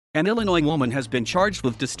An Illinois woman has been charged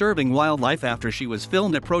with disturbing wildlife after she was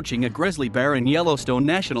filmed approaching a grizzly bear in Yellowstone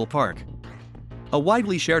National Park. A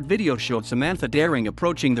widely shared video showed Samantha Dehring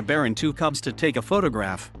approaching the bear and two cubs to take a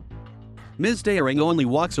photograph. Ms. Dehring only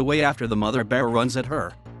walks away after the mother bear runs at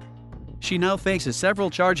her. She now faces several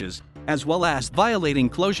charges, as well as violating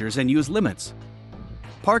closures and use limits.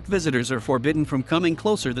 Park visitors are forbidden from coming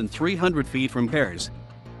closer than 300 feet from bears.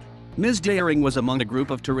 Ms. Dehring was among a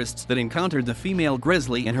group of tourists that encountered the female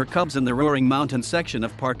grizzly and her cubs in the Roaring Mountains section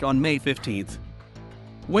of park on May 15.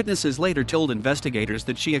 Witnesses later told investigators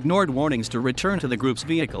that she ignored warnings to return to the group's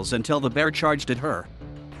vehicles until the bear charged at her.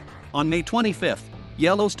 On May 25,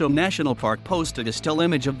 Yellowstone National Park posted a still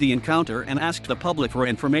image of the encounter and asked the public for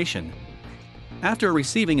information. After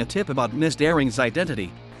receiving a tip about Ms. Dehring's identity,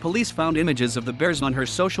 police found images of the bears on her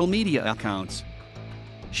social media accounts.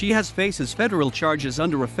 She faces federal charges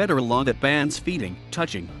under a federal law that bans feeding,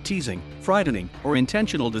 touching, teasing, frightening, or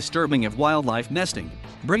intentional disturbing of wildlife nesting,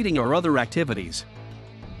 breeding, or other activities.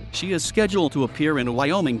 She is scheduled to appear in a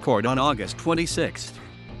Wyoming court on August 26.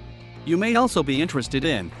 You may also be interested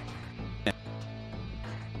in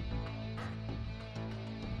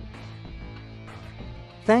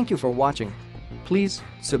Thank you for watching. Please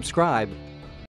subscribe.